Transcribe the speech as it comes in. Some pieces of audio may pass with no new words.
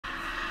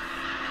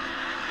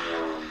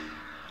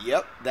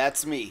Yep,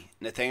 that's me,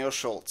 Nathanael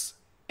Schultz,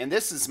 and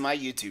this is my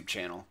YouTube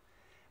channel.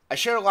 I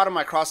share a lot of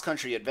my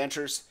cross-country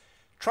adventures,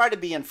 try to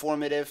be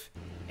informative,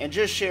 and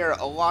just share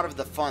a lot of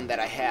the fun that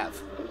I have.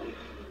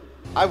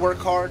 I work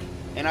hard,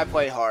 and I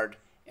play hard,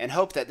 and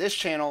hope that this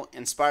channel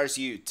inspires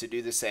you to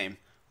do the same.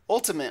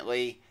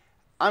 Ultimately,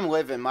 I'm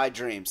living my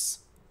dreams,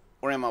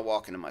 or am I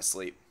walking in my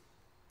sleep?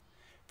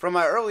 From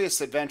my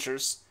earliest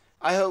adventures,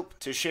 I hope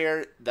to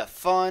share the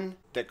fun,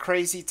 the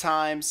crazy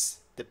times,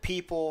 the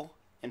people,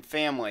 and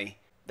family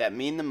that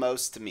mean the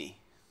most to me.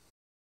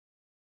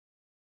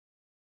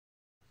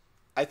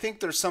 I think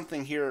there's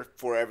something here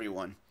for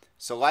everyone.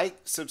 So like,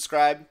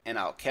 subscribe, and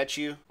I'll catch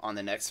you on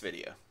the next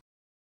video.